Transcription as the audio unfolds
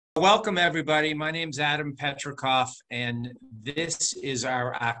Welcome, everybody. My name's Adam Petrikoff, and this is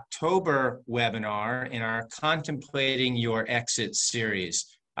our October webinar in our Contemplating Your Exit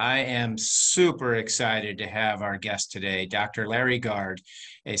series. I am super excited to have our guest today, Dr. Larry Gard,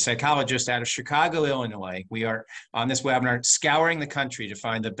 a psychologist out of Chicago, Illinois. We are on this webinar scouring the country to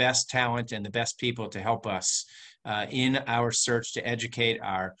find the best talent and the best people to help us in our search to educate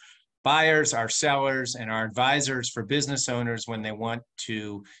our buyers, our sellers, and our advisors for business owners when they want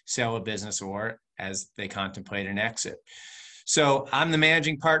to sell a business or as they contemplate an exit. So I'm the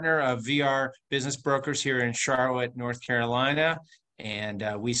managing partner of VR Business Brokers here in Charlotte, North Carolina, and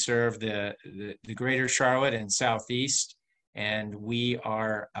we serve the greater Charlotte and Southeast, and we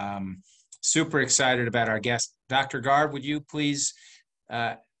are super excited about our guest. Dr. Gard, would you please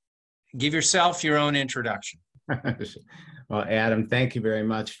give yourself your own introduction? Well, Adam, thank you very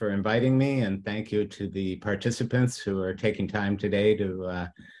much for inviting me, and thank you to the participants who are taking time today to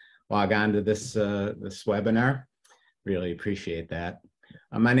log on to this webinar. Really appreciate that.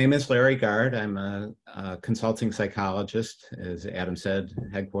 My name is Larry Gard. I'm a consulting psychologist, as Adam said,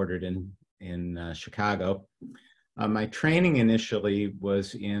 headquartered in Chicago. My training initially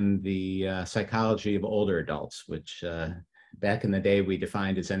was in the psychology of older adults, which back in the day we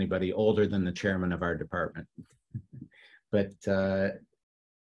defined as anybody older than the chairman of our department. But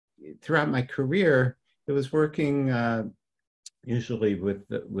throughout my career, it was working usually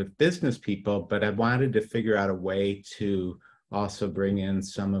with business people, but I wanted to figure out a way to also bring in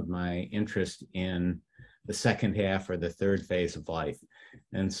some of my interest in the second half or the third phase of life.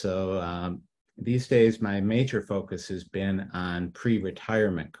 And so these days, my major focus has been on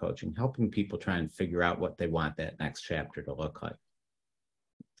pre-retirement coaching, helping people try and figure out what they want that next chapter to look like.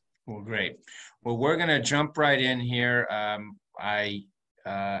 Well, great. Well, we're going to jump right in here. I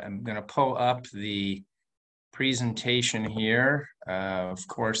am going to pull up the presentation here. Of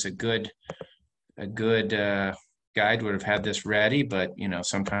course, a good guide would have had this ready, but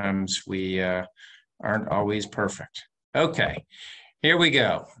sometimes we aren't always perfect. Okay, here we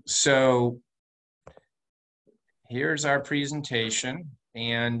go. So here's our presentation.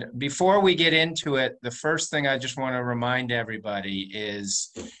 And before we get into it, the first thing I just want to remind everybody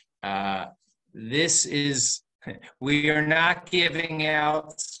is we are not giving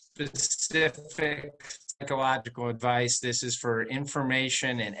out specific psychological advice. This is for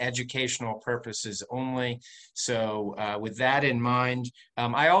information and educational purposes only. So with that in mind,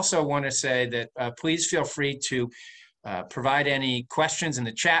 I also want to say that please feel free to provide any questions in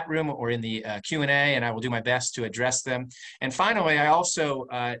the chat room or in the Q&A, and I will do my best to address them. And finally, I also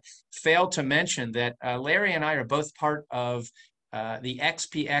failed to mention that Larry and I are both part of the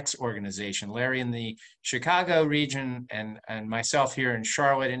XPX organization, Larry in the Chicago region and myself here in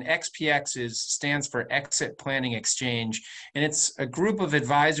Charlotte. And XPX stands for Exit Planning Exchange. And it's a group of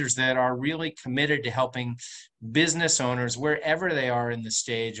advisors that are really committed to helping business owners, wherever they are in the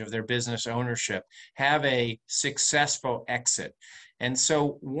stage of their business ownership, have a successful exit. And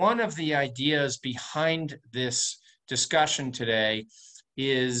so one of the ideas behind this discussion today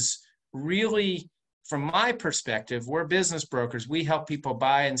is really, from my perspective, we're business brokers. We help people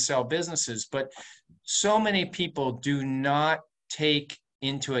buy and sell businesses, but so many people do not take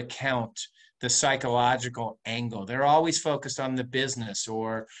into account the psychological angle. They're always focused on the business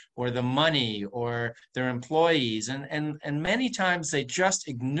or the money or their employees. And many times they just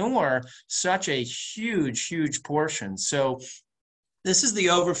ignore such a huge portion. So this is the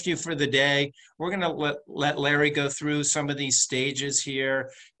overview for the day. We're going to let Larry go through some of these stages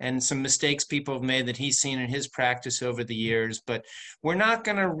here and some mistakes people have made that he's seen in his practice over the years. But we're not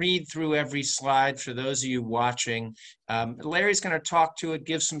going to read through every slide for those of you watching. Larry's going to talk to it,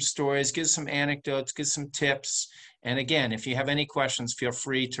 give some stories, give some anecdotes, give some tips. And again, if you have any questions, feel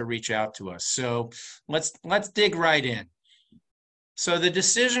free to reach out to us. So let's dig right in. So the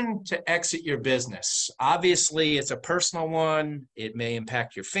decision to exit your business, obviously it's a personal one. It may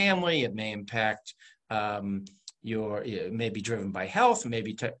impact your family. It may impact it may be driven by health,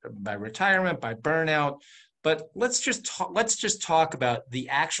 maybe by retirement, by burnout. But let's just talk about the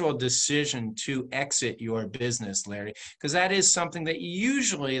actual decision to exit your business, Larry, because that is something that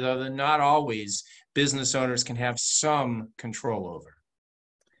usually, though not always, business owners can have some control over.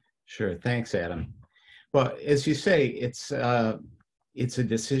 Sure. Thanks, Adam. Well, as you say, it's a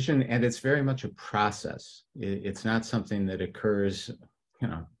decision, and it's very much a process. It's not something that occurs,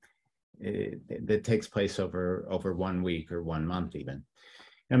 that takes place over 1 week or 1 month even.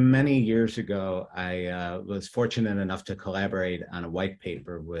 And many years ago, I was fortunate enough to collaborate on a white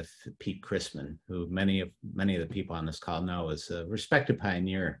paper with Pete Chrisman, who many of the people on this call know is a respected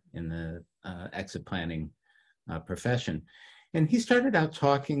pioneer in the exit planning profession. And he started out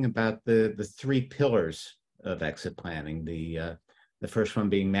talking about the three pillars of exit planning. The first one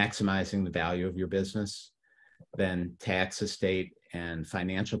being maximizing the value of your business, then tax, estate, and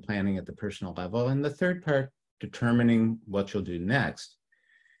financial planning at the personal level, and the third part, determining what you'll do next.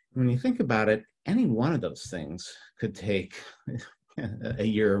 When you think about it, any one of those things could take a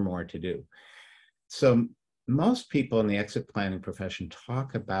year or more to do. So most people in the exit planning profession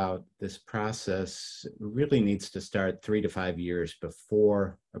talk about this process really needs to start 3 to 5 years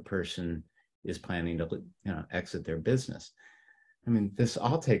before a person is planning to exit their business. I mean, this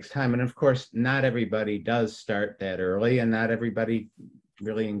all takes time. And of course, not everybody does start that early, and not everybody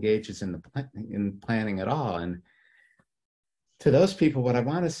really engages in planning at all. And to those people, what I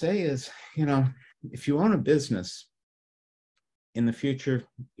want to say is, if you own a business, in the future,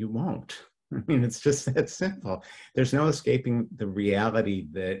 you won't. I mean, it's just that simple. There's no escaping the reality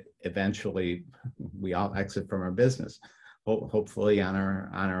that eventually we all exit from our business, hopefully on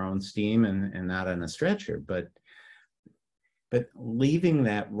our own steam and not on a stretcher. But leaving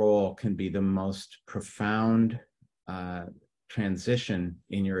that role can be the most profound transition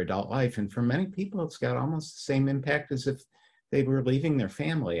in your adult life. And for many people, it's got almost the same impact as if they were leaving their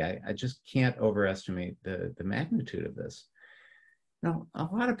family. I just can't overestimate the magnitude of this. Now, a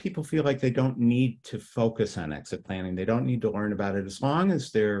lot of people feel like they don't need to focus on exit planning. They don't need to learn about it. As long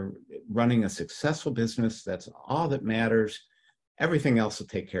as they're running a successful business, that's all that matters. Everything else will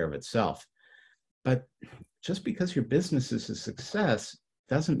take care of itself. But just because your business is a success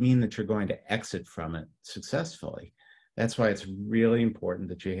doesn't mean that you're going to exit from it successfully. That's why it's really important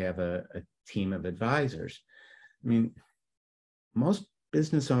that you have a team of advisors. I mean, most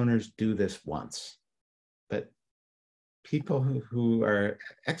business owners do this once, but people who are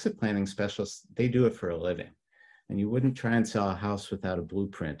exit planning specialists, they do it for a living. And you wouldn't try and sell a house without a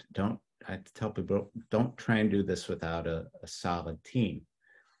blueprint. I tell people, don't try and do this without a solid team.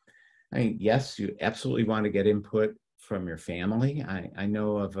 I mean, yes, you absolutely want to get input from your family. I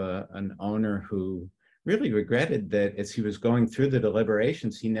know of an owner who really regretted that as he was going through the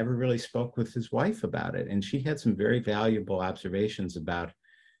deliberations, he never really spoke with his wife about it. And she had some very valuable observations about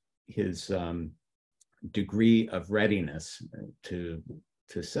his degree of readiness to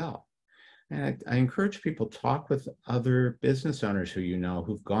sell. And I encourage people to talk with other business owners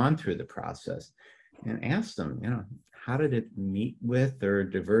who've gone through the process, and ask them, how did it meet with or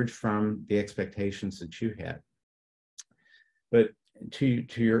diverge from the expectations that you had? But to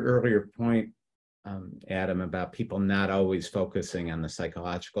your earlier point, Adam, about people not always focusing on the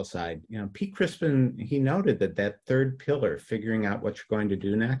psychological side, Pete Crispin, he noted that third pillar, figuring out what you're going to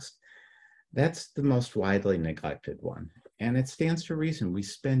do next, that's the most widely neglected one. And it stands to reason. We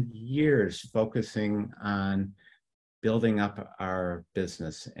spend years focusing on building up our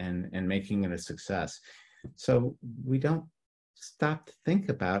business and making it a success. So we don't stop to think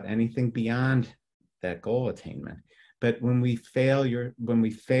about anything beyond that goal attainment. But when we fail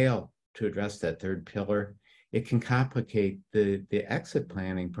to address that third pillar, it can complicate the exit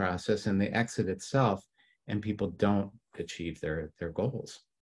planning process and the exit itself, and people don't achieve their goals.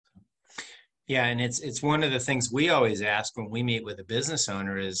 Yeah, and it's one of the things we always ask when we meet with a business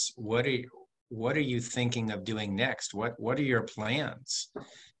owner is, what are you thinking of doing next? What are your plans?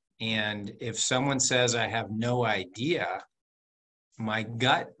 And if someone says, I have no idea, my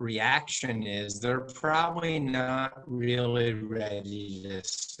gut reaction is they're probably not really ready to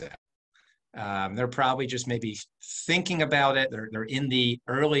sell. They're probably just maybe thinking about it. They're in the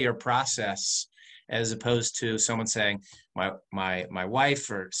earlier process, as opposed to someone saying, my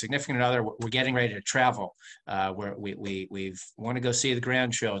wife or significant other, we're getting ready to travel. We want to go see the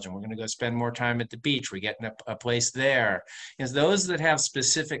grandchildren. We're going to go spend more time at the beach. We're getting a place there. Is those that have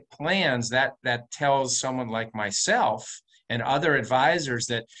specific plans, that tells someone like myself and other advisors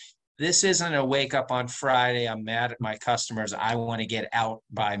that this isn't a wake up on Friday, I'm mad at my customers, I want to get out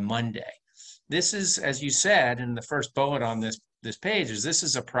by Monday. This is, as you said in the first bullet on this page, this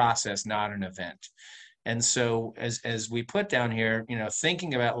is a process, not an event. And so as we put down here,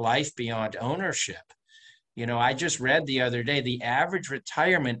 thinking about life beyond ownership, I just read the other day, the average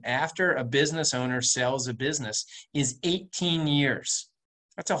retirement after a business owner sells a business is 18 years.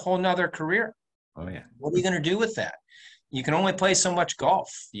 That's a whole nother career. Oh, yeah. What are you going to do with that? You can only play so much golf.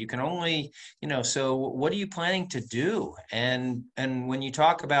 You can only, so what are you planning to do? And when you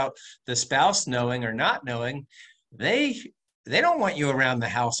talk about the spouse knowing or not knowing, they don't want you around the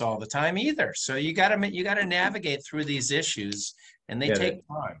house all the time either. So you got to navigate through these issues, and they take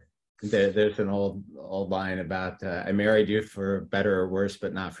time. There's an old line about I married you for better or worse,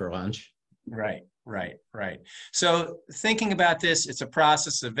 but not for lunch. Right. Right, right. So thinking about this, it's a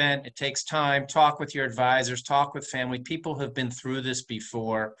process event. It takes time. Talk with your advisors, talk with family. People have been through this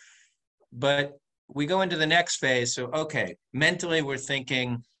before. But we go into the next phase. So, okay, mentally we're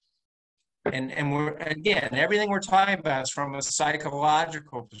thinking, and we're, again, everything we're talking about is from a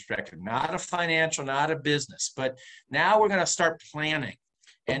psychological perspective, not a financial, not a business. But now we're going to start planning.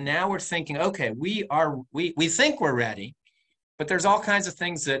 And now we're thinking, okay, we think we're ready, but there's all kinds of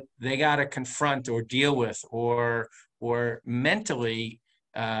things that they got to confront or deal with, or mentally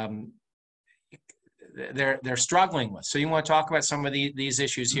they're struggling with. So you want to talk about some of these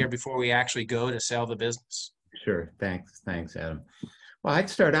issues here before we actually go to sell the business? Sure. Thanks, Adam. Well, I'd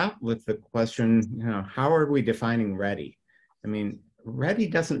start out with the question, how are we defining ready? I mean, ready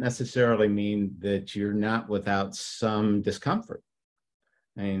doesn't necessarily mean that you're not without some discomfort.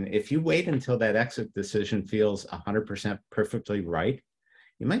 I mean, if you wait until that exit decision feels 100% perfectly right,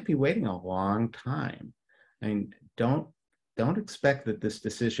 you might be waiting a long time. I mean, don't expect that this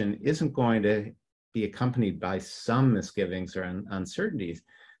decision isn't going to be accompanied by some misgivings or uncertainties.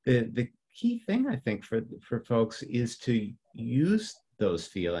 The key thing, I think, for folks is to use those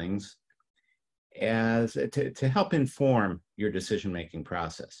feelings as to help inform your decision-making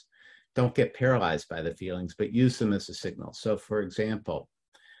process. Don't get paralyzed by the feelings, but use them as a signal. So, for example,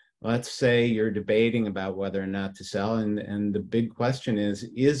 let's say you're debating about whether or not to sell, and the big question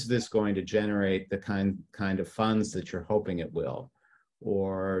is this going to generate the kind of funds that you're hoping it will?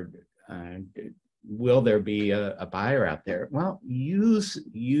 Or will there be a buyer out there? Well, use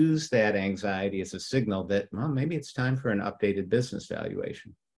that anxiety as a signal that, well, maybe it's time for an updated business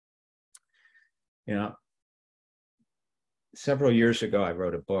valuation. Several years ago, I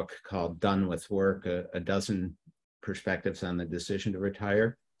wrote a book called Done with Work, a dozen perspectives on the decision to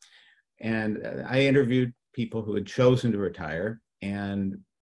retire. And I interviewed people who had chosen to retire. And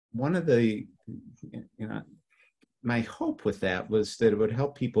one of the, my hope with that was that it would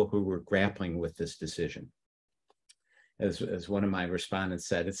help people who were grappling with this decision. As one of my respondents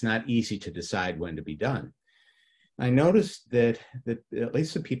said, it's not easy to decide when to be done. I noticed that at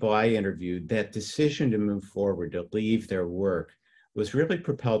least the people I interviewed, that decision to move forward, to leave their work, was really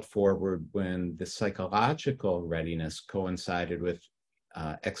propelled forward when the psychological readiness coincided with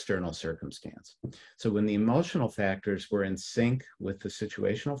external circumstance. So when the emotional factors were in sync with the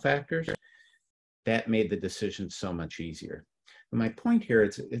situational factors, that made the decision so much easier. And my point here,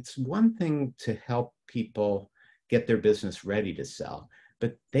 it's one thing to help people get their business ready to sell,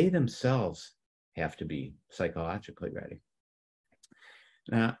 but they themselves have to be psychologically ready.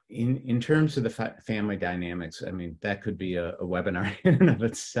 Now, in terms of the family dynamics, I mean, that could be a webinar in and of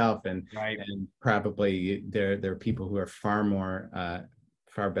itself, and, right. And probably there are people who are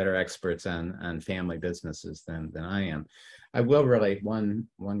far better experts on family businesses than I am. I will relate one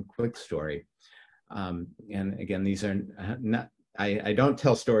quick story. And again, these are not, I don't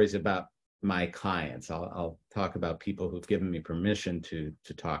tell stories about my clients. I'll talk about people who've given me permission to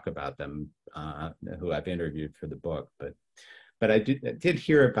talk about them, who I've interviewed for the book. But I did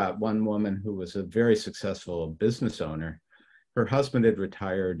hear about one woman who was a very successful business owner. Her husband had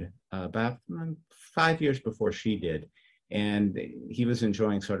retired about 5 years before she did. And he was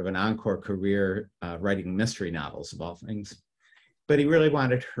enjoying sort of an encore career writing mystery novels, of all things. But he really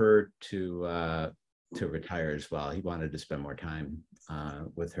wanted her to retire as well. He wanted to spend more time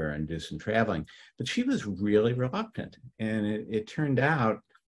with her and do some traveling. But she was really reluctant. And it turned out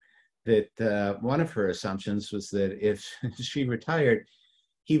that one of her assumptions was that if she retired,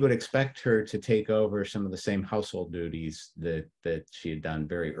 he would expect her to take over some of the same household duties that she had done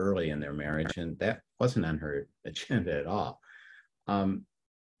very early in their marriage, and that wasn't on her agenda at all. The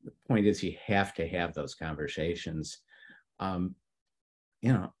point is, you have to have those conversations.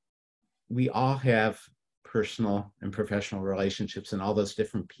 We all have personal and professional relationships, and all those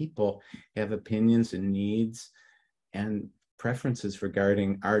different people have opinions and needs and preferences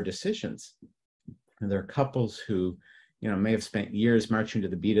regarding our decisions. And there are couples who may have spent years marching to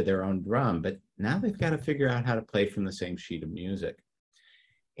the beat of their own drum, but now they've got to figure out how to play from the same sheet of music.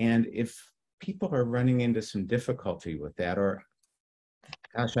 And if people are running into some difficulty with that, or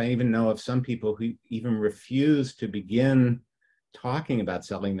gosh, I even know of some people who even refuse to begin talking about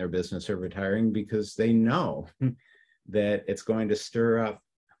selling their business or retiring because they know that it's going to stir up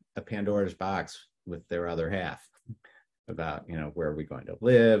a Pandora's box with their other half about, where are we going to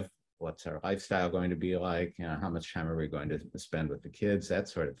live? What's our lifestyle going to be like? How much time are we going to spend with the kids? That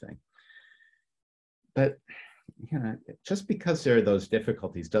sort of thing. But, just because there are those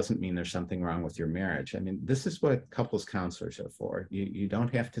difficulties doesn't mean there's something wrong with your marriage. I mean, this is what couples counselors are for. You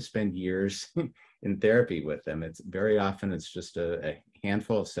don't have to spend years in therapy with them. It's very often, it's just a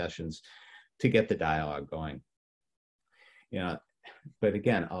handful of sessions to get the dialogue going. You know, but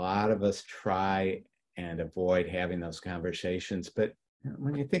again, a lot of us try and avoid having those conversations. But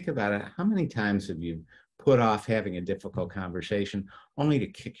when you think about it, how many times have you put off having a difficult conversation only to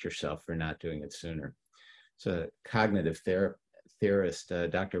kick yourself for not doing it sooner? So cognitive theorist,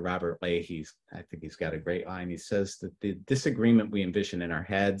 Dr. Robert Leahy, I think he's got a great line. He says that the disagreement we envision in our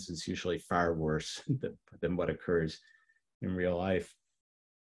heads is usually far worse than what occurs in real life.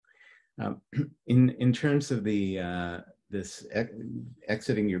 In terms of the this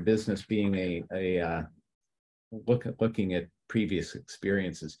exiting your business being looking at previous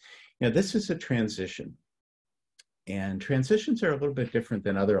experiences, you know, this is a transition, and transitions are a little bit different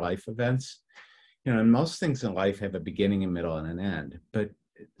than other life events. You know, and most things in life have a beginning, a middle, and an end, but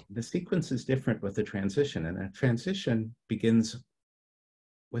the sequence is different with the transition, and a transition begins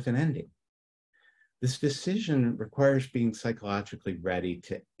with an ending. This decision requires being psychologically ready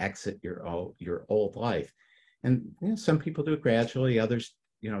to exit your old life. And you know, some people do it gradually, others,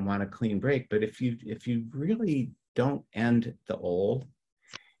 you know, want a clean break. But if you really don't end the old,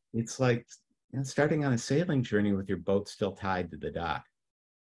 it's like, you know, starting on a sailing journey with your boat still tied to the dock.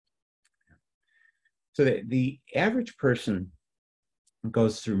 So the average person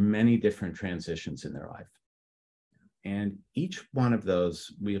goes through many different transitions in their life. And each one of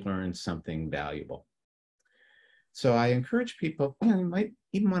those, we learn something valuable. So I encourage people, you know, you might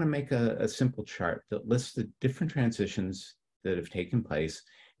even want to make a simple chart that lists the different transitions that have taken place,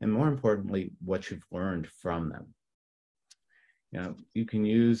 and more importantly, what you've learned from them. You know, you can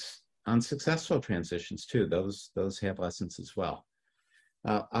use unsuccessful transitions too. Those have lessons as well.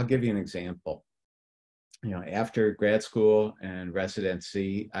 I'll give you an example. You know, after grad school and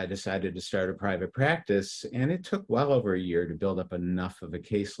residency, I decided to start a private practice, and it took well over a year to build up enough of a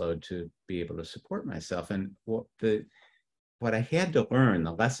caseload to be able to support myself. And what I had to learn,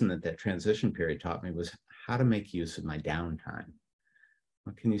 the lesson that transition period taught me, was how to make use of my downtime.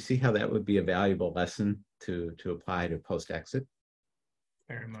 Well, can you see how that would be a valuable lesson to apply to post-exit?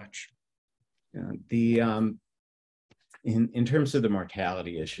 Very much. You know, in terms of the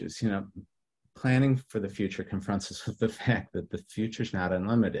mortality issues, you know, planning for the future confronts us with the fact that the future's not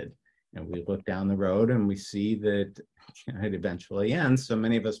unlimited. And we look down the road and we see that, you know, it eventually ends. So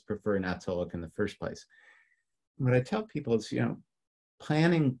many of us prefer not to look in the first place. What I tell people is, you know,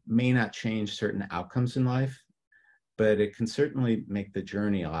 planning may not change certain outcomes in life, but it can certainly make the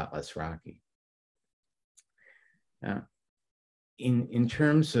journey a lot less rocky. In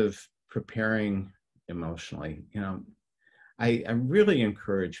terms of preparing emotionally, you know, I really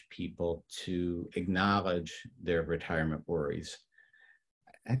encourage people to acknowledge their retirement worries.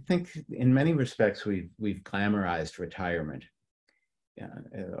 I think in many respects, we've glamorized retirement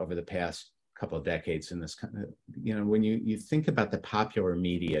over the past couple of decades in this kind of, you know, when you think about the popular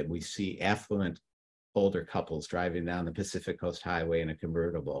media, we see affluent older couples driving down the Pacific Coast Highway in a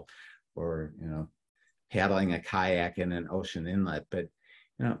convertible, or, you know, paddling a kayak in an ocean inlet. But,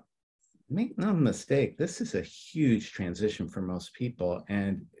 you know, make no mistake, this is a huge transition for most people.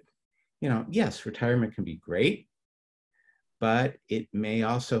 And, you know, yes, retirement can be great, but it may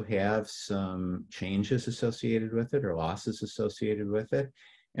also have some changes associated with it or losses associated with it.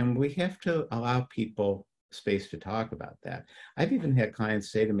 And we have to allow people space to talk about that. I've even had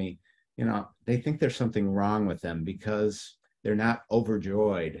clients say to me, you know, they think there's something wrong with them because they're not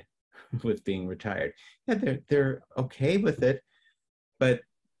overjoyed with being retired. Yeah, they're okay with it, but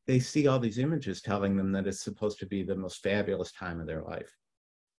they see all these images telling them that it's supposed to be the most fabulous time of their life.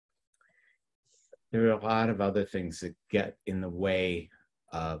 There are a lot of other things that get in the way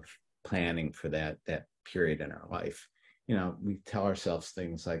of planning for that period in our life. You know, we tell ourselves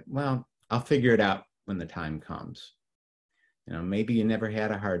things like, well, I'll figure it out when the time comes. You know, maybe you never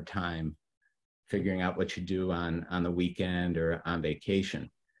had a hard time figuring out what you do on the weekend or on vacation.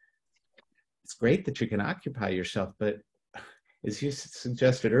 It's great that you can occupy yourself, but as you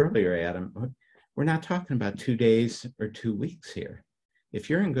suggested earlier, Adam, we're not talking about 2 days or 2 weeks here. If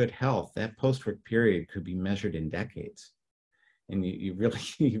you're in good health, that post-work period could be measured in decades. And you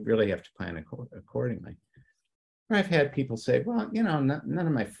really have to plan accordingly. I've had people say, well, you know, none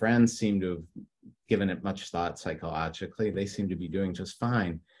of my friends seem to have given it much thought psychologically. They seem to be doing just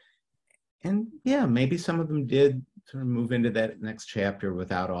fine. And yeah, maybe some of them did sort of move into that next chapter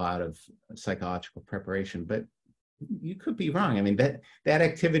without a lot of psychological preparation, but you could be wrong. I mean, that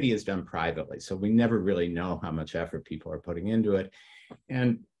activity is done privately, so we never really know how much effort people are putting into it.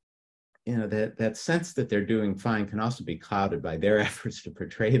 And you know, that sense that they're doing fine can also be clouded by their efforts to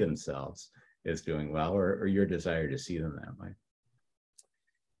portray themselves as doing well, or your desire to see them that way.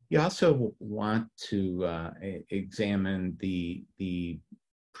 You also want to examine the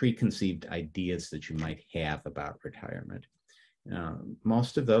preconceived ideas that you might have about retirement.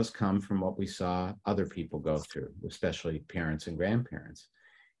 Most of those come from what we saw other people go through, especially parents and grandparents.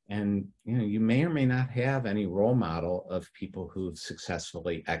 And you may or may not have any role model of people who've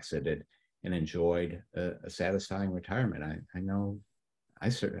successfully exited and enjoyed a satisfying retirement. I know I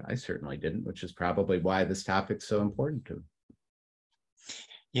certainly didn't, which is probably why this topic's so important to me.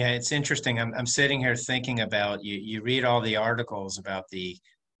 Yeah, it's interesting. I'm sitting here thinking about you read all the articles about the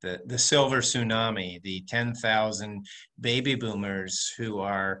silver tsunami, the 10,000 baby boomers who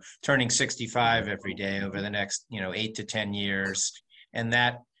are turning 65 every day over the next 8 to 10 years, and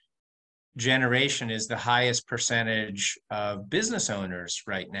that generation is the highest percentage of business owners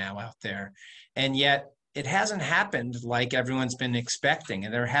right now out there. And yet it hasn't happened like everyone's been expecting.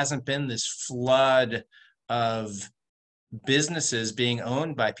 And there hasn't been this flood of businesses being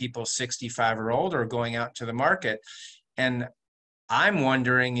owned by people 65 or older going out to the market. And I'm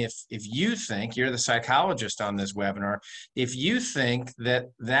wondering if you think, you're the psychologist on this webinar, if you think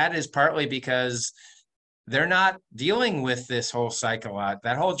that is partly because they're not dealing with this whole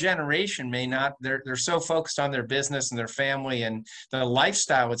that whole generation may not, they're so focused on their business and their family and the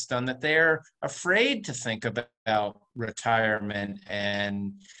lifestyle it's done that they're afraid to think about retirement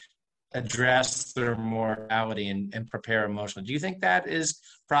and address their morality and prepare emotionally. Do you think that is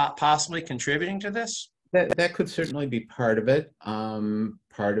possibly contributing to this? That could certainly be part of it.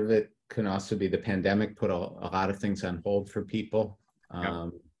 Part of it can also be the pandemic put a lot of things on hold for people.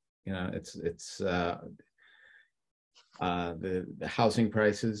 It's the housing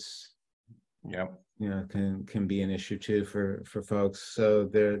prices, can be an issue too for folks. So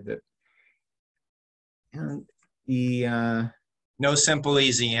no simple,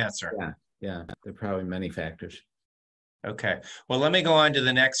 easy answer. Yeah, there are probably many factors. Okay, well, let me go on to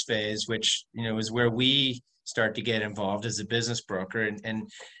the next phase, which is where we start to get involved as a business broker,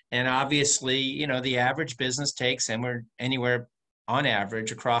 and obviously, the average business takes anywhere on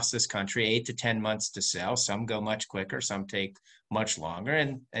average across this country 8 to 10 months to sell. Some go much quicker, some take much longer,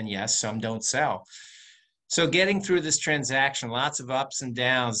 and yes, some don't sell. So getting through this transaction, lots of ups and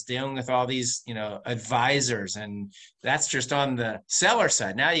downs, dealing with all these, advisors, and that's just on the seller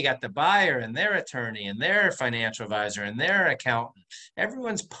side. Now you got the buyer and their attorney and their financial advisor and their accountant.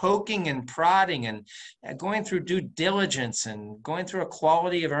 Everyone's poking and prodding and going through due diligence and going through a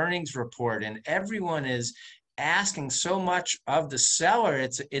quality of earnings report, and everyone is asking so much of the seller.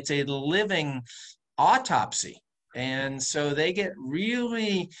 It's a living autopsy. And so they get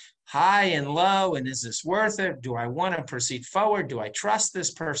really high and low. And is this worth it? Do I want to proceed forward? Do I trust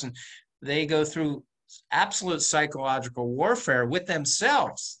this person? They go through absolute psychological warfare with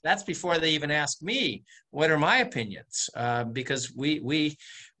themselves. That's before they even ask me, what are my opinions? Because we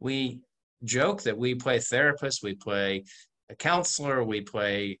joke that we play therapist, we play a counselor, we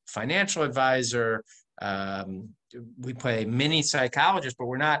play financial advisor, we play mini psychologist, but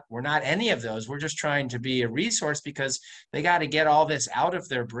we're not any of those. We're just trying to be a resource because they got to get all this out of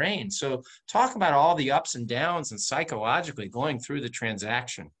their brain. So talk about all the ups and downs and psychologically going through the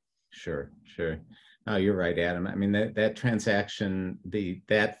transaction. Sure. Oh, you're right, Adam. I mean, that transaction,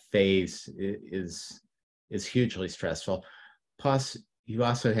 that phase is hugely stressful. Plus, you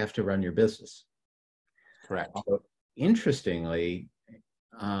also have to run your business. Correct. Interestingly,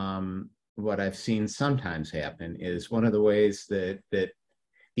 what I've seen sometimes happen is one of the ways that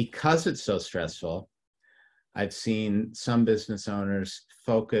because it's so stressful, I've seen some business owners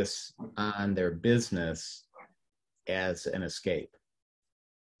focus on their business as an escape,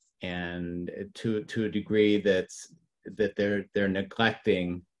 and to a degree that they're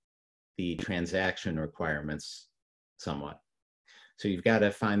neglecting the transaction requirements somewhat. So you've got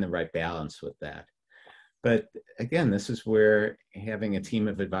to find the right balance with that. But again, this is where having a team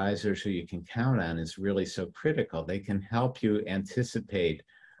of advisors who you can count on is really so critical. They can help you anticipate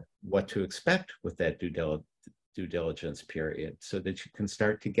what to expect with that due diligence period so that you can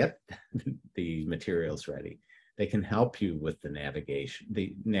start to get the materials ready. They can help you with the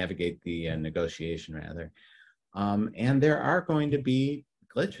navigate the negotiation rather. And there are going to be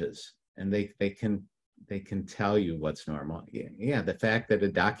glitches, and they can tell you what's normal. Yeah, the fact that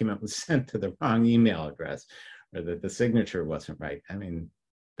a document was sent to the wrong email address or that the signature wasn't right. I mean,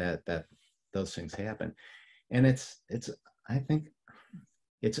 that those things happen. And I think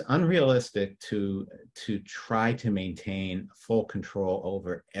it's unrealistic to try to maintain full control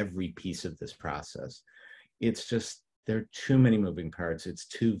over every piece of this process. It's just, there are too many moving parts. It's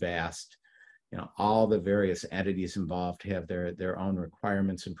too vast. All the various entities involved have their own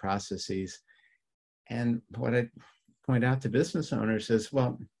requirements and processes. And what I point out to business owners is,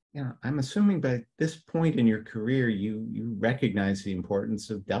 well, I'm assuming by this point in your career, you recognize the importance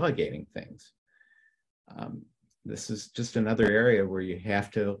of delegating things. This is just another area where you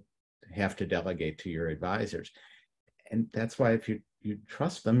have to delegate to your advisors, and that's why if you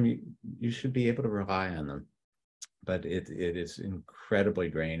trust them, you should be able to rely on them. But it is incredibly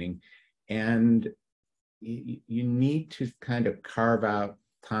draining, and you need to kind of carve out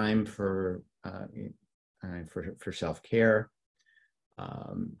time for self-care.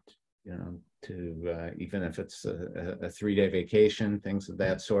 To even if it's a 3-day vacation, things of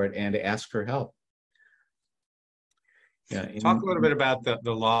that sort, and to ask for help. Talk a little bit about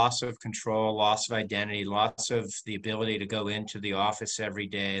the loss of control, loss of identity, loss of the ability to go into the office every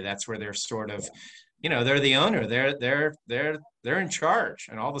day. That's where they're sort of, they're the owner. They're in charge,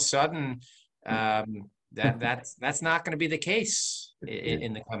 and all of a sudden, that's not going to be the case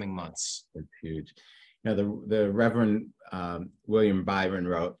in the coming months. It's huge. The Reverend William Byron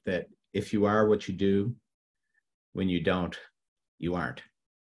wrote that if you are what you do, when you don't, you aren't.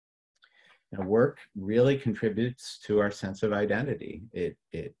 Work really contributes to our sense of identity. It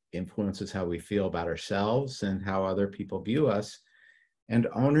influences how we feel about ourselves and how other people view us. And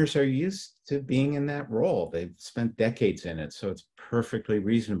owners are used to being in that role. They've spent decades in it, so it's perfectly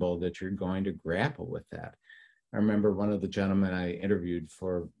reasonable that you're going to grapple with that. I remember one of the gentlemen I interviewed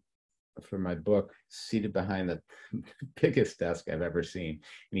for my book, seated behind the biggest desk I've ever seen.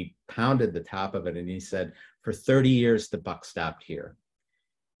 And he pounded the top of it and he said, for 30 years, the buck stopped here.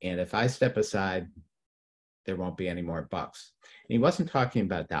 And if I step aside, there won't be any more bucks. And he wasn't talking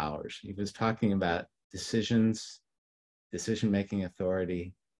about dollars. He was talking about decisions, decision-making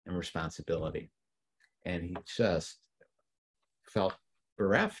authority, and responsibility. And he just felt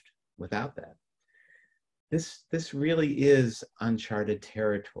bereft without that. This really is uncharted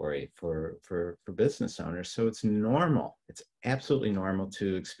territory for business owners. So it's normal. It's absolutely normal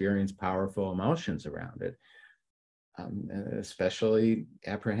to experience powerful emotions around it, especially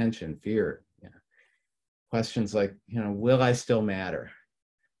apprehension, fear. Questions like, will I still matter?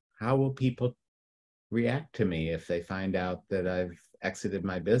 How will people react to me if they find out that I've exited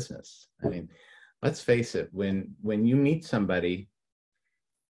my business? I mean, let's face it, when you meet somebody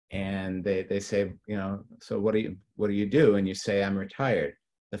and they say, so what do you do? And you say, I'm retired.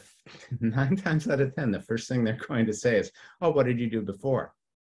 9 times out of 10, the first thing they're going to say is, oh, what did you do before?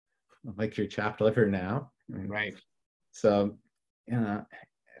 Like your chopped liver now? Right. So,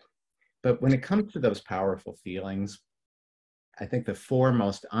 but when it comes to those powerful feelings, I think the 4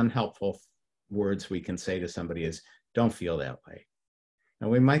 most unhelpful words we can say to somebody is, don't feel that way. And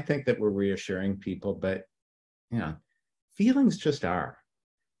we might think that we're reassuring people, but, feelings just are.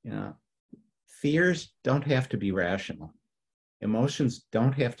 Fears don't have to be rational. Emotions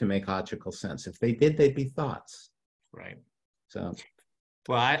don't have to make logical sense. If they did, they'd be thoughts. Right. So,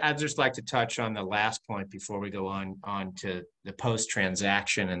 well, I'd just like to touch on the last point before we go on to the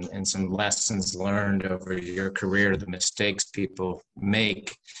post-transaction and some lessons learned over your career, the mistakes people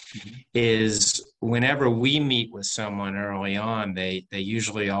make. Is whenever we meet with someone early on, they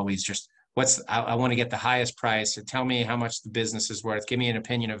usually always just, I want to get the highest price. So tell me how much the business is worth. Give me an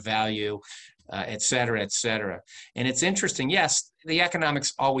opinion of value, et cetera, et cetera. And it's interesting. Yes, the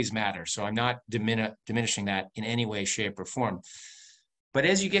economics always matter. So I'm not diminishing that in any way, shape, or form. But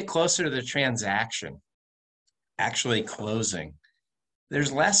as you get closer to the transaction, actually closing,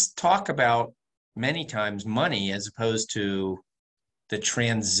 there's less talk about many times money as opposed to the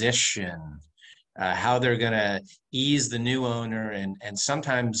transition, how they're going to ease the new owner. And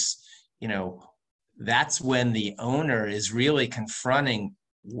sometimes, that's when the owner is really confronting,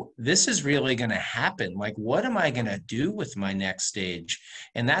 this is really going to happen. Like, what am I going to do with my next stage?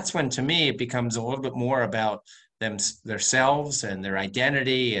 And that's when, to me, it becomes a little bit more about themselves and their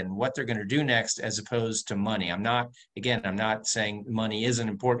identity and what they're going to do next, as opposed to money. I'm not saying money isn't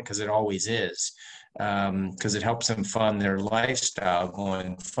important, because it always is, because it helps them fund their lifestyle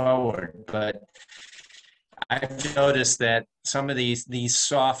going forward. But I've noticed that some of these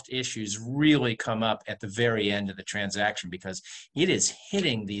soft issues really come up at the very end of the transaction, because it is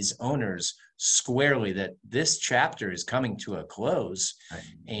hitting these owners squarely that this chapter is coming to a close. Right.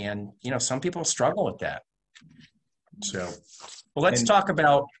 And, some people struggle with that. So, well, let's talk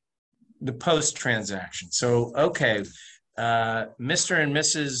about the post-transaction. So, okay, Mr. and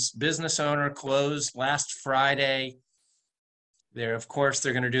Mrs. business owner closed last Friday. They're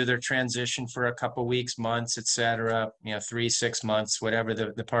going to do their transition for a couple weeks, months, et cetera, 3-6 months, whatever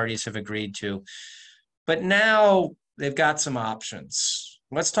the parties have agreed to. But now they've got some options.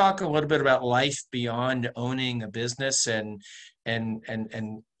 Let's talk a little bit about life beyond owning a business, and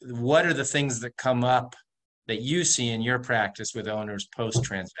what are the things that come up that you see in your practice with owners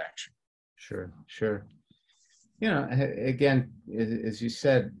post-transaction? Sure, sure. You know, again, as you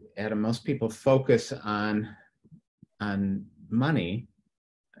said, Adam, most people focus on money,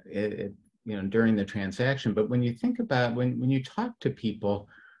 you know, during the transaction. But when you think about when you talk to people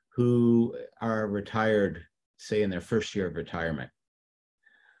who are retired, say in their first year of retirement,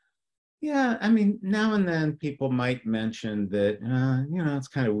 yeah, I mean, now and then people might mention that, you know, it's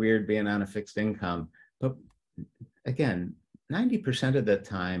kind of weird being on a fixed income. But again, 90% of the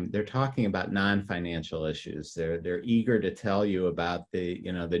time, they're talking about non-financial issues. They're eager to tell you about the,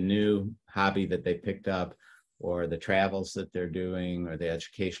 you know, the new hobby that they picked up, or the travels that they're doing, or the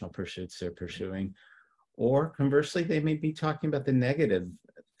educational pursuits they're pursuing. Or conversely, they may be talking about the negative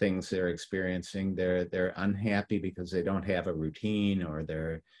things they're experiencing. They're unhappy because they don't have a routine, or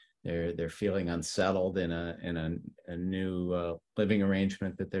they're feeling unsettled in a new living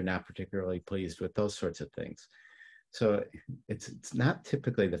arrangement that they're not particularly pleased with, those sorts of things. So it's not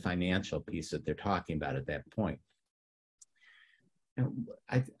typically the financial piece that they're talking about at that point. And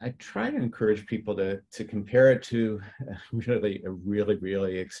I try to encourage people to compare it to a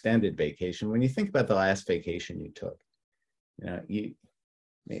really extended vacation. When you think about the last vacation you took, you know,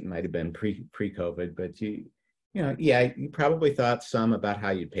 it might have been pre-COVID, but you know, yeah, you probably thought some about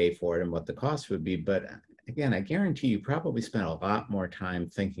how you'd pay for it and what the cost would be. But again, I guarantee you probably spent a lot more time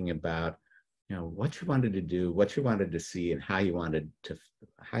thinking about, you know, what you wanted to do, what you wanted to see, and how you wanted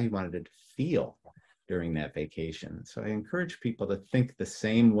it to feel during that vacation. So I encourage people to think the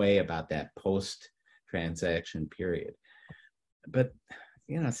same way about that post-transaction period. But,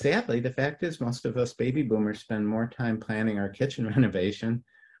 you know, sadly, the fact is most of us baby boomers spend more time planning our kitchen renovation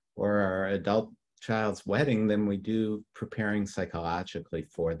or our adult child's wedding than we do preparing psychologically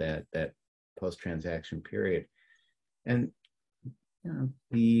for that post-transaction period. And, you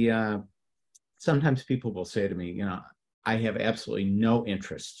know, sometimes people will say to me, you know, I have absolutely no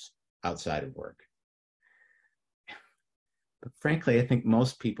interests outside of work. But frankly, I think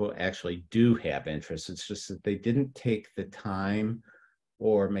most people actually do have interests. It's just that they didn't take the time,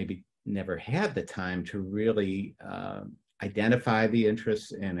 or maybe never had the time, to really identify the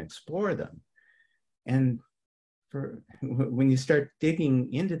interests and explore them. And when you start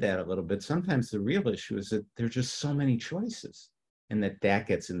digging into that a little bit, sometimes the real issue is that there's just so many choices, and that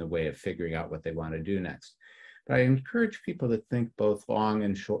gets in the way of figuring out what they want to do next. But I encourage people to think both long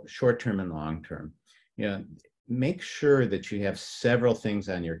and short-term and long-term. You know, make sure that you have several things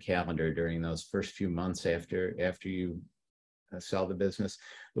on your calendar during those first few months after you sell the business.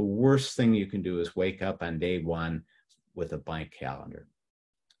 The worst thing you can do is wake up on day one with a blank calendar.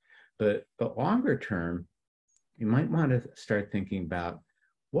 But longer term, you might want to start thinking about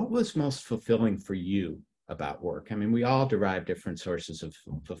what was most fulfilling for you about work. I mean, we all derive different sources of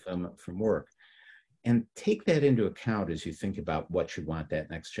fulfillment from work. And take that into account as you think about what you want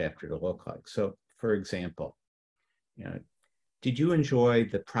that next chapter to look like. So, for example, you know, did you enjoy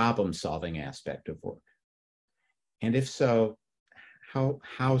the problem-solving aspect of work? And if so,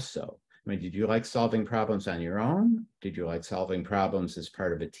 how so? I mean, did you like solving problems on your own? Did you like solving problems as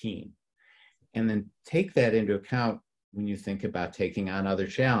part of a team? And then take that into account when you think about taking on other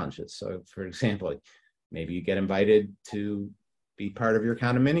challenges. So, for example, maybe you get invited to be part of your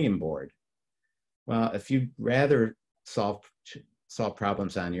condominium board. Well, if you'd rather solve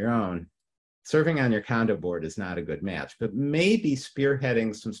problems on your own, serving on your condo board is not a good match, but maybe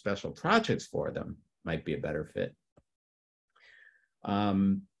spearheading some special projects for them might be a better fit.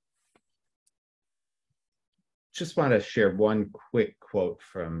 Just want to share one quick quote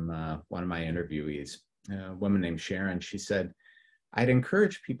from one of my interviewees, a woman named Sharon. She said, "I'd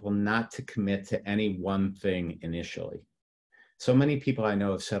encourage people not to commit to any one thing initially. So many people I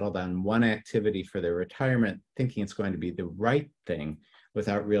know have settled on one activity for their retirement, thinking it's going to be the right thing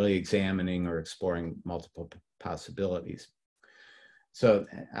without really examining or exploring multiple possibilities." So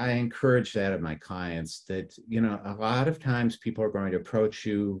I encourage that of my clients, that, you know, a lot of times people are going to approach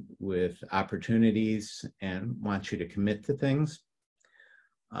you with opportunities and want you to commit to things.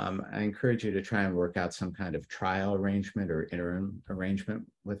 I encourage you to try and work out some kind of trial arrangement or interim arrangement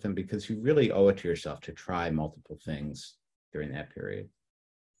with them, because you really owe it to yourself to try multiple things during that period.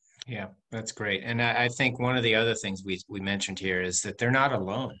 Yeah, that's great. And I think one of the other things we mentioned here is that they're not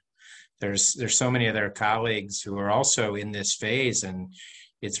alone. There's so many of their colleagues who are also in this phase, and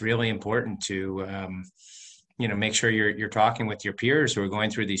it's really important to you know, make sure you're talking with your peers who are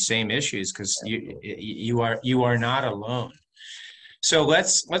going through these same issues, because you are not alone. So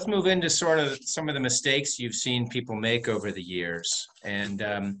let's move into sort of some of the mistakes you've seen people make over the years. And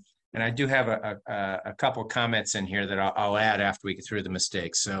And I do have a couple comments in here that I'll add after we get through the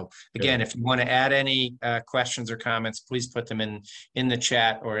mistakes. So again, Sure. if you want to add any questions or comments, please put them in the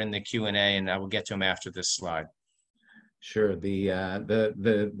chat or in the Q&A, and I will get to them after this slide. Sure.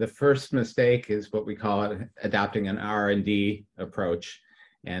 The first mistake is what we call it, adopting an R&D approach.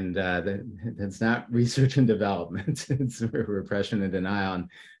 And it's not research and development, it's repression and denial. And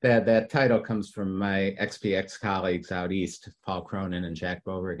that title comes from my XPX colleagues out east, Paul Cronin and Jack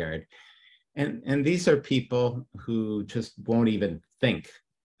Beauregard. And these are people who just won't even think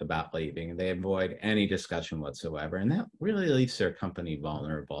about leaving. They avoid any discussion whatsoever. And that really leaves their company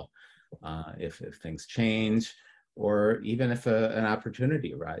vulnerable if things change, or even if an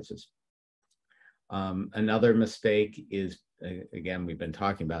opportunity arises. Another mistake is, again, we've been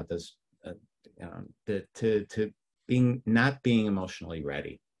talking about this, to not being emotionally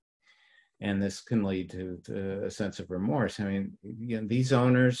ready. And this can lead to a sense of remorse. I mean, these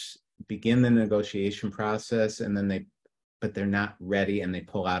owners begin the negotiation process and then but they're not ready and they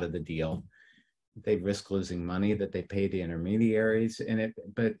pull out of the deal. They risk losing money that they pay to intermediaries.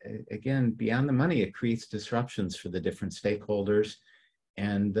 But again, beyond the money, it creates disruptions for the different stakeholders,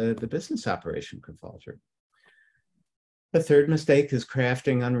 and the business operation could falter. The third mistake is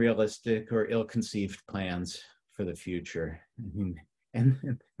crafting unrealistic or ill-conceived plans for the future. I mean,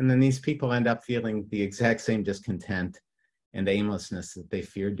 and then these people end up feeling the exact same discontent and aimlessness that they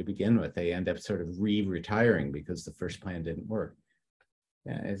feared to begin with. They end up sort of retiring because the first plan didn't work.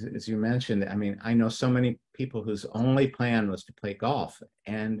 As you mentioned, I mean, I know so many people whose only plan was to play golf.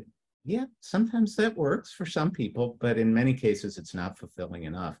 And yeah, sometimes that works for some people, but in many cases, it's not fulfilling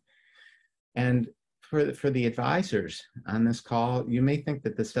enough. And for the advisors on this call, you may think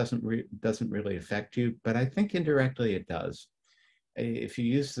that this doesn't really affect you, but I think indirectly it does. If you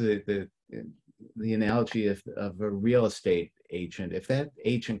use the analogy of a real estate agent, if that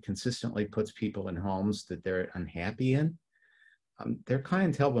agent consistently puts people in homes that they're unhappy in, their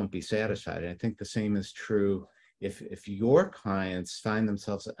clientele won't be satisfied. And I think the same is true if your clients find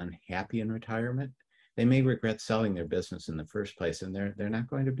themselves unhappy in retirement. They may regret selling their business in the first place, and they're not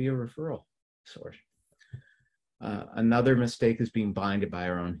going to be a referral source. Another mistake is being blinded by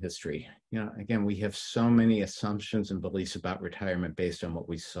our own history. Again, we have so many assumptions and beliefs about retirement based on what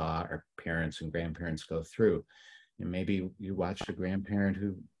we saw our parents and grandparents go through. And maybe you watched a grandparent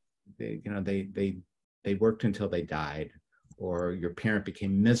who, they worked until they died, or your parent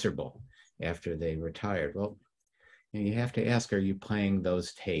became miserable after they retired. Well, you have to ask, are you playing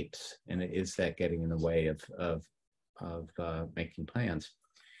those tapes? And is that getting in the way of making plans?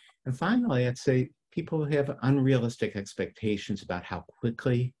 And finally, I'd say people have unrealistic expectations about how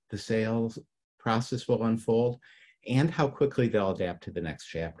quickly the sales process will unfold and how quickly they'll adapt to the next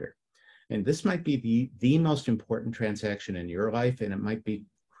chapter. And this might be the most important transaction in your life, and it might be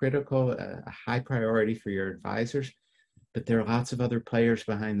critical, a high priority for your advisors, but there are lots of other players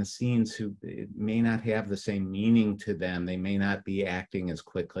behind the scenes who may not have the same meaning to them. They may not be acting as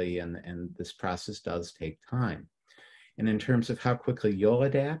quickly, and this process does take time. And in terms of how quickly you'll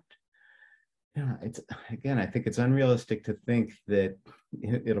adapt, I think it's unrealistic to think that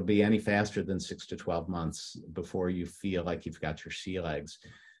it'll be any faster than 6 to 12 months before you feel like you've got your sea legs.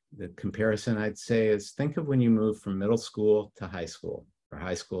 The comparison I'd say is, think of when you moved from middle school to high school, or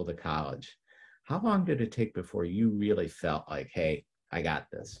high school to college. How long did it take before you really felt like, hey, I got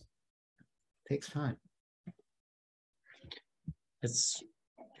this? It takes time. It's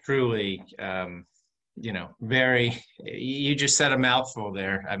truly, you just said a mouthful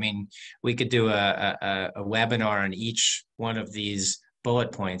there. I mean, we could do a webinar on each one of these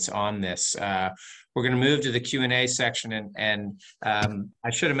bullet points on this. We're going to move to the Q&A section, and I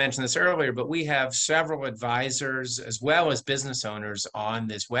should have mentioned this earlier, but we have several advisors as well as business owners on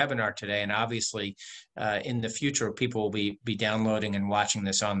this webinar today. And obviously, in the future, people will be downloading and watching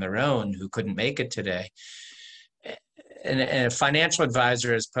this on their own who couldn't make it today. And a financial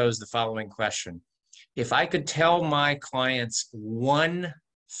advisor has posed the following question. If I could tell my clients one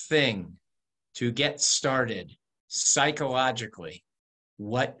thing to get started psychologically,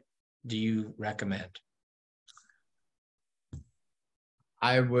 what do you recommend?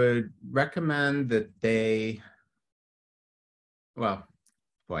 I would recommend that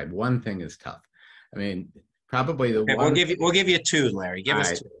one thing is tough. I mean, probably the one. We'll give you two, Larry. Give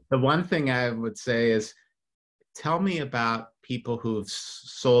us two. The one thing I would say is, tell me about people who've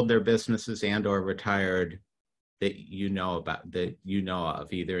sold their businesses and or retired that you know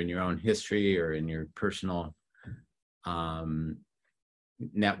of, either in your own history or in your personal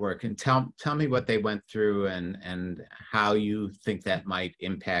network, and tell me what they went through and how you think that might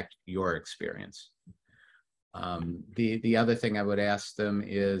impact your experience. The other thing I would ask them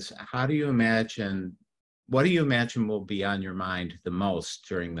is, what do you imagine will be on your mind the most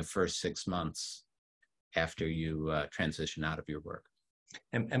during the first 6 months after you transition out of your work?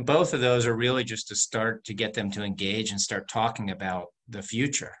 And both of those are really just to start to get them to engage and start talking about the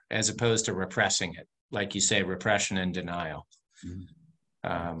future, as opposed to repressing it. Like you say, repression and denial.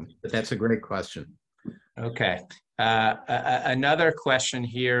 But that's a great question. Okay. Another question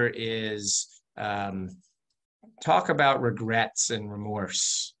here is, talk about regrets and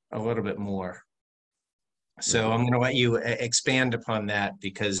remorse a little bit more. So I'm going to let you expand upon that,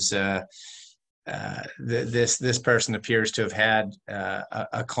 because this person appears to have had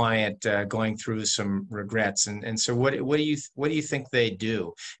a client going through some regrets, and so what do you think they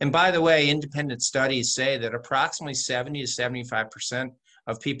do? And by the way, independent studies say that approximately 70 to 75%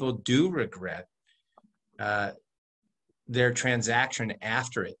 of people do regret their transaction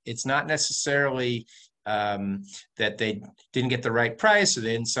after it. It's not necessarily that they didn't get the right price or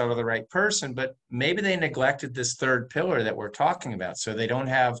they didn't sell to the right person, but maybe they neglected this third pillar that we're talking about. So they don't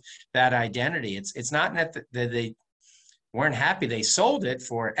have that identity. It's not that they weren't happy they sold it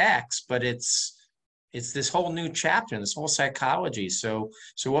for X, but it's this whole new chapter, this whole psychology. So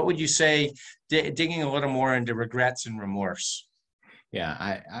what would you say, digging a little more into regrets and remorse? Yeah,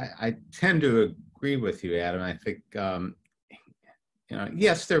 I tend to agree with you, Adam. I think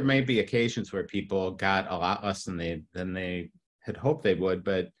yes, there may be occasions where people got a lot less than they had hoped they would,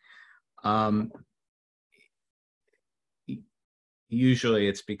 but usually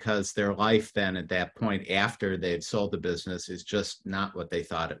it's because their life then at that point after they'd sold the business is just not what they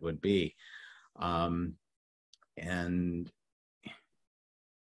thought it would be. And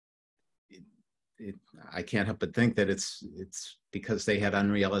I can't help but think that it's because they had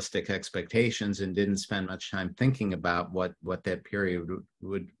unrealistic expectations and didn't spend much time thinking about what that period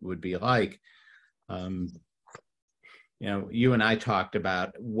would be like. You and I talked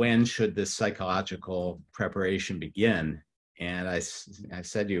about when should this psychological preparation begin, and I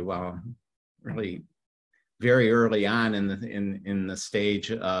said to you, well, really very early on in the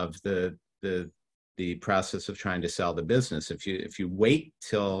stage of the process of trying to sell the business. If you wait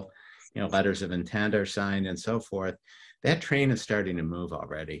till letters of intent are signed and so forth, that train is starting to move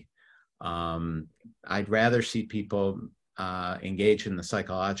already. I'd rather see people engage in the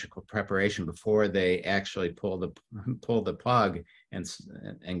psychological preparation before they actually pull the plug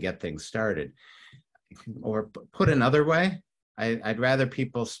and get things started. Or put another way, I'd rather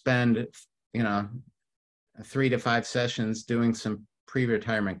people spend 3 to 5 sessions doing some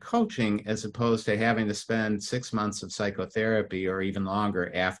pre-retirement coaching as opposed to having to spend 6 months of psychotherapy or even longer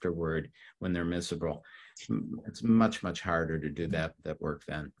afterward when they're miserable. It's much, much harder to do that work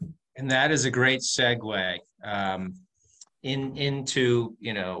then. And that is a great segue into,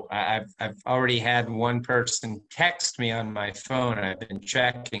 I've already had one person text me on my phone. I've been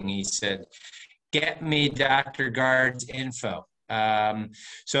checking. He said, "Get me Dr. Gard's info."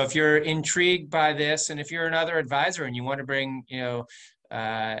 So if you're intrigued by this, and if you're another advisor and you want to bring,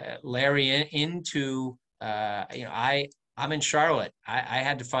 Larry into, I'm in Charlotte. I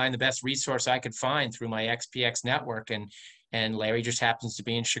had to find the best resource I could find through my XPX network, and Larry just happens to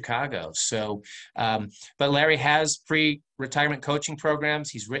be in Chicago. So, but Larry has pre-retirement coaching programs.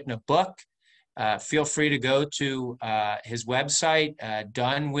 He's written a book. Feel free to go to his website,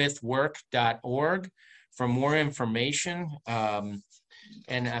 donewithwork.org, for more information.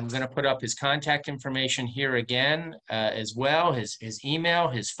 And I'm going to put up his contact information here again as well, his email,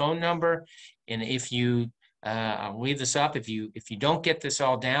 his phone number. And if you, I'll leave this up. If you don't get this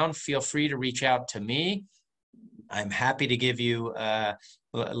all down, feel free to reach out to me. I'm happy to give you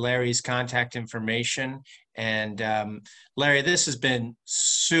Larry's contact information. And Larry, this has been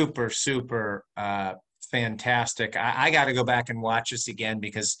super, super fantastic. I got to go back and watch this again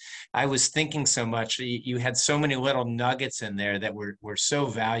because I was thinking so much. You had so many little nuggets in there that were so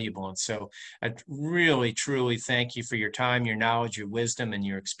valuable. And so I really, truly thank you for your time, your knowledge, your wisdom, and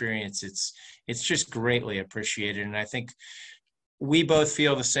your experience. It's just greatly appreciated. And I think we both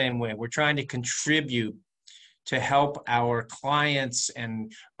feel the same way. We're trying to contribute to help our clients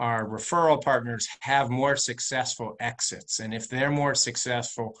and our referral partners have more successful exits. And if they're more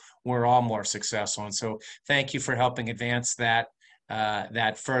successful, we're all more successful. And so thank you for helping advance that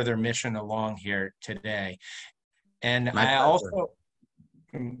further mission along here today. And I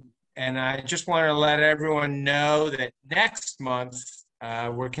just want to let everyone know that next month,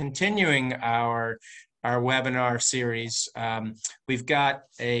 we're continuing our webinar series. We've got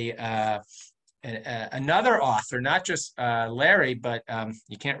another author, not just Larry, but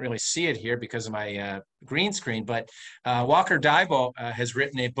you can't really see it here because of my green screen, but Walker Dybel has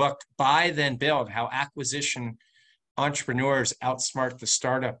written a book, Buy Then Build, How Acquisition Entrepreneurs Outsmart the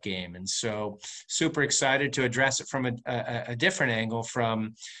Startup Game. And so super excited to address it from a different angle,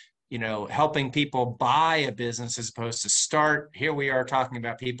 from helping people buy a business as opposed to start. Here we are talking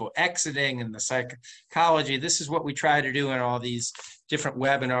about people exiting and the psychology. This is what we try to do in all these different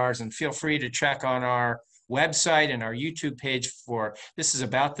webinars, and feel free to check on our website and our YouTube page for, this is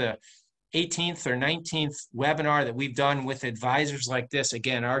about the 18th or 19th webinar that we've done with advisors like this.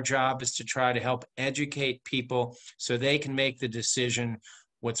 Again, our job is to try to help educate people so they can make the decision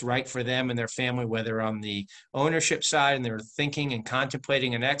what's right for them and their family, whether on the ownership side and they're thinking and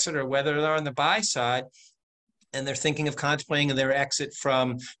contemplating an exit, or whether they're on the buy side and they're thinking of contemplating their exit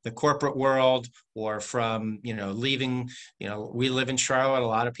from the corporate world, or from, leaving. We live in Charlotte. A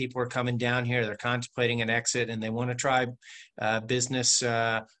lot of people are coming down here. They're contemplating an exit and they want to try business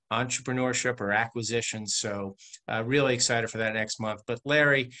entrepreneurship or acquisitions. So really excited for that next month. But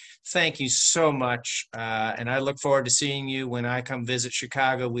Larry, thank you so much. And I look forward to seeing you when I come visit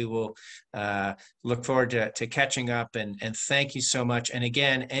Chicago. We will look forward to catching up, and thank you so much. And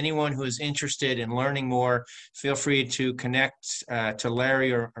again, anyone who is interested in learning more, feel free to connect to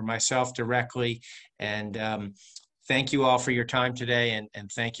Larry or myself directly. And thank you all for your time today,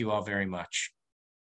 and thank you all very much.